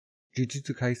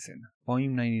Jujutsu Kaisen,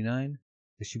 Volume 99,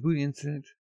 The Shibuya Incident,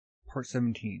 Part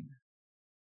 17.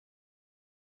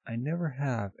 I never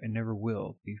have and never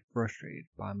will be frustrated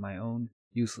by my own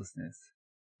uselessness.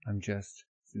 I'm just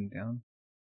sitting down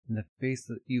in the face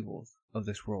of the evils of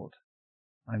this world.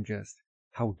 I'm just,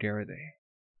 how dare they?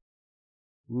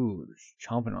 Ooh, they're just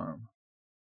chomping on him.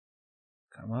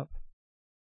 Come up.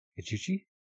 Ichichi?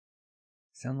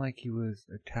 Sound like he was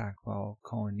attacked while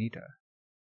calling Nita.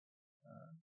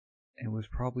 And it was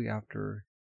probably after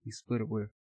he split up with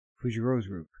Fujiro's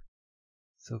group.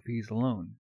 So if he's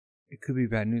alone, it could be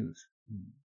bad news.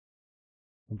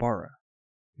 Nobara,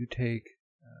 you take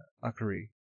Akari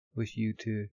with you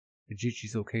to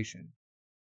Ichichi's location.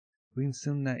 We can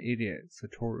assume that idiot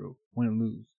Satoru wouldn't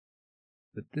lose,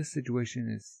 but this situation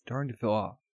is starting to feel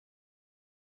off.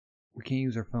 We can't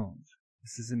use our phones.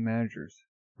 Assistant managers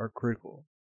are critical.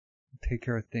 We'll take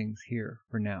care of things here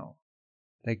for now.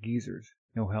 That geezer's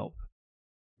no help.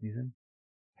 Ethan?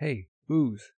 Hey,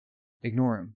 Booze!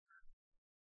 Ignore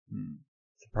him.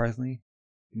 Surprisingly,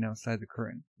 getting outside the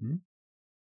curtain.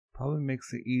 Probably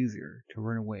makes it easier to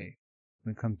run away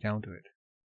when it comes down to it.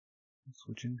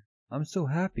 Switching. I'm so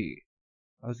happy.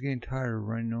 I was getting tired of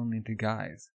running only into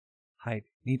guys. Hide,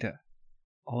 Nita.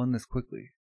 I'll end this quickly.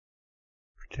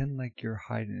 Pretend like you're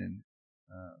hiding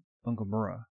in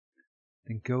Bungamura.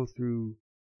 Then go through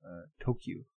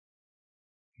Tokyo.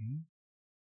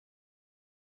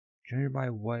 Judging by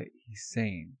what he's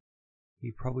saying,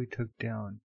 he probably took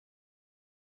down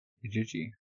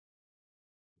Ichichi.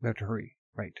 We have to hurry.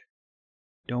 Right.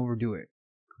 Don't overdo it,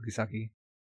 Kugisaki.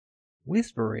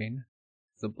 Whispering?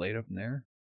 Is the blade up in there?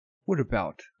 What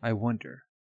about, I wonder?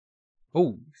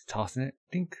 Oh, he's tossing it.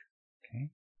 Think. Okay.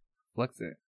 Flex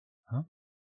it. Huh?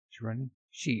 She's running?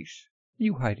 Sheesh.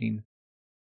 You hiding?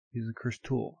 He's a cursed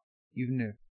tool. Even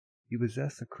if you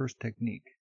possess a cursed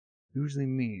technique, usually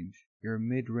means you're a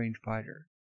mid-range fighter.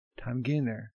 Time getting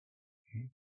there. Okay.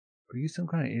 Are you some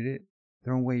kind of idiot?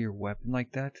 Throwing away your weapon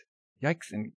like that?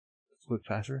 Yikes, and flip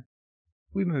faster.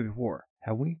 We've met before,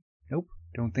 have we? Nope,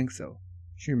 don't think so.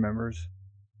 She remembers.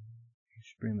 You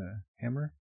should bring the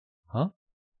hammer? Huh?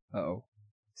 Uh-oh.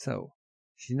 So,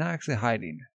 she's not actually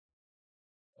hiding.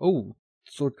 Oh,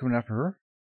 sword coming after her?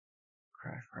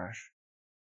 Crash, crash.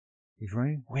 He's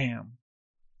running? Wham!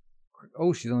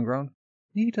 Oh, she's on the ground.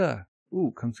 Nita!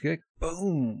 Ooh, comes kick.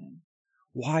 Boom!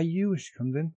 Why you? She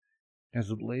comes in. Has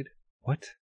a blade. What?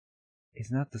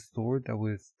 Isn't that the sword that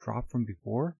was dropped from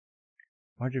before?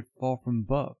 Why'd it fall from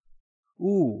above?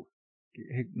 Ooh! Get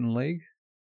hit in the leg.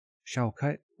 Shall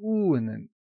cut. Ooh, and then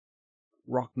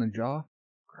rock in the jaw.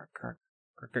 Crack, crack,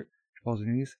 crack, crack. She falls on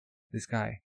her knees. This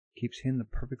guy keeps hitting the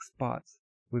perfect spots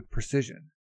with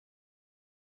precision.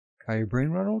 Got your brain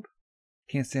rattled?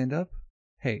 Can't stand up?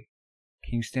 Hey,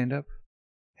 can you stand up?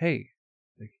 Hey,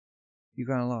 you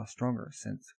gotten a lot stronger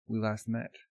since we last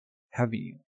met, haven't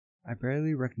you? I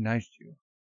barely recognized you.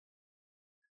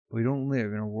 But we don't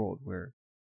live in a world where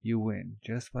you win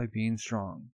just by being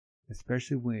strong,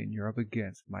 especially when you're up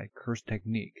against my cursed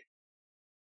technique.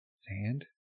 And,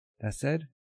 that said,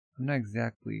 I'm not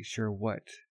exactly sure what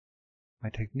my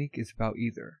technique is about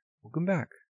either. Welcome back.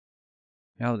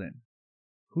 Now then,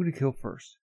 who to kill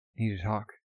first? Need to talk.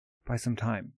 Buy some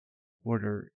time. What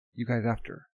are you guys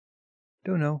after?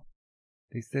 Don't know.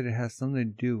 They said it has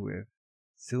something to do with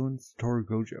Silin Satoru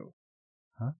Gojo.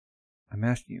 Huh? I'm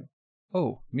asking you.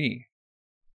 Oh, me.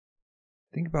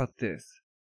 Think about this.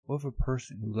 What if a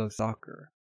person who loves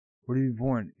soccer were to be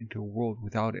born into a world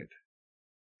without it?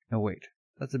 No, wait.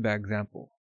 That's a bad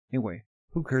example. Anyway,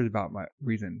 who cares about my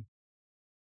reason?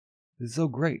 This is so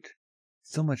great.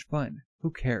 So much fun.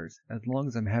 Who cares, as long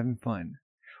as I'm having fun?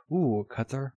 Ooh,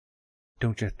 Katsar.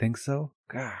 Don't you think so?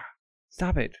 Gah.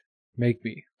 Stop it. Make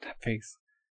me. That face.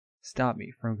 Stop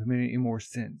me from committing any more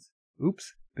sins.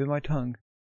 Oops. Bit my tongue.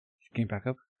 She came back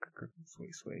up. Sway,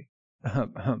 sway.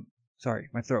 Sorry,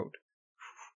 my throat.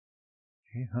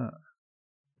 Okay, huh.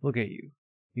 Look at you.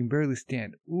 You can barely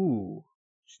stand. Ooh.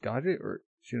 She dodged it or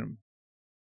shoot him?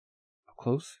 Up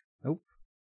close? Nope.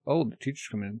 Oh, the teacher's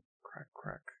coming in. Crack,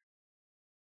 crack.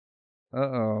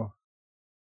 Uh-oh.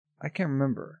 I can't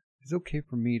remember. Is it okay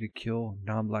for me to kill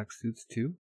non-black suits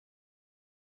too?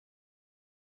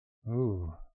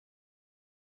 Ooh.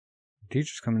 The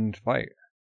teacher's coming in to fight.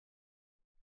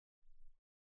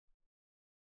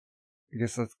 I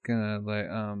guess that's gonna let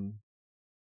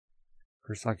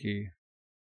Kurosaki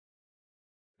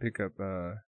pick up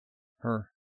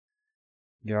her.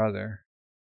 Get out of there.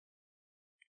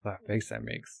 That face that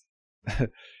makes.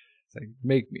 It's like,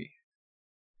 make me.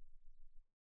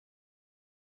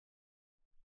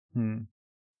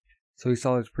 So he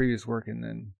saw his previous work and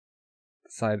then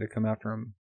decided to come after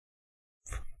him.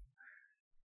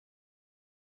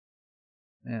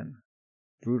 Man,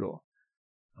 brutal.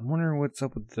 I'm wondering what's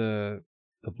up with the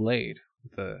blade,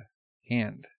 with the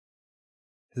hand.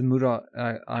 Does it move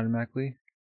automatically?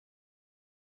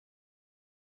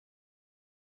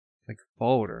 Like,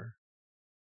 followed her.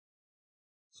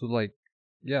 So, like,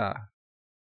 yeah.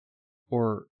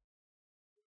 Or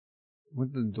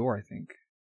went to the door, I think.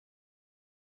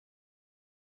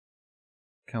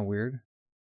 Kind of weird.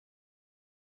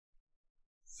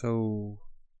 So,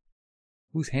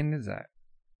 whose hand is that?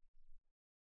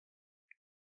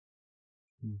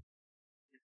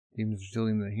 Demons are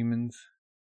stealing the humans.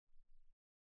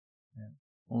 Yeah.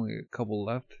 Only a couple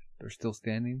left. They're still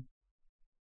standing.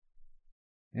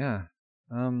 Yeah.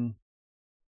 What are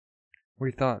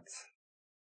your thoughts?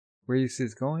 Where do you see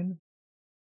this going?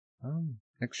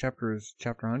 Next chapter is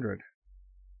chapter 100.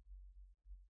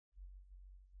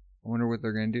 I wonder what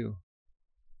they're gonna do.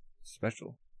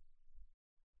 Special.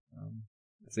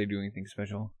 If they do anything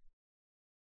special.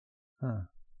 Huh.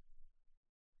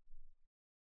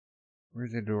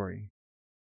 Where's Midori?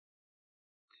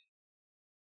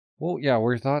 Well, yeah, what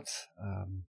are your thoughts?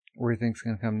 Where do you think's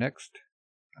gonna come next?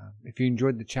 If you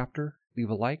enjoyed the chapter, leave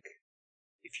a like.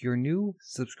 If you're new,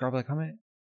 subscribe, like, comment.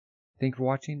 Thank you for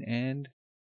watching, and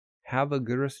have a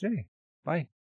good rest of the day. Bye.